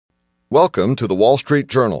Welcome to the Wall Street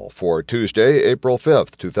Journal for Tuesday, April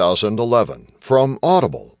 5th, 2011, from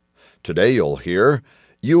Audible. Today you'll hear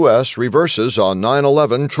U.S. reverses on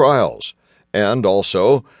 9/11 trials, and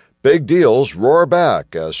also big deals roar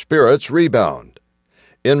back as spirits rebound.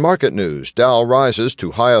 In market news, Dow rises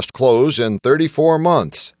to highest close in 34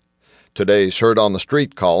 months. Today's Heard on the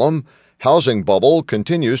Street column, housing bubble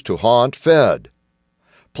continues to haunt Fed.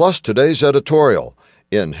 Plus today's editorial,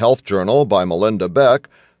 in Health Journal by Melinda Beck,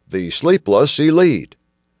 The Sleepless Elite.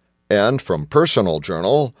 And from Personal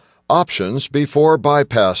Journal, Options Before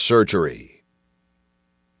Bypass Surgery.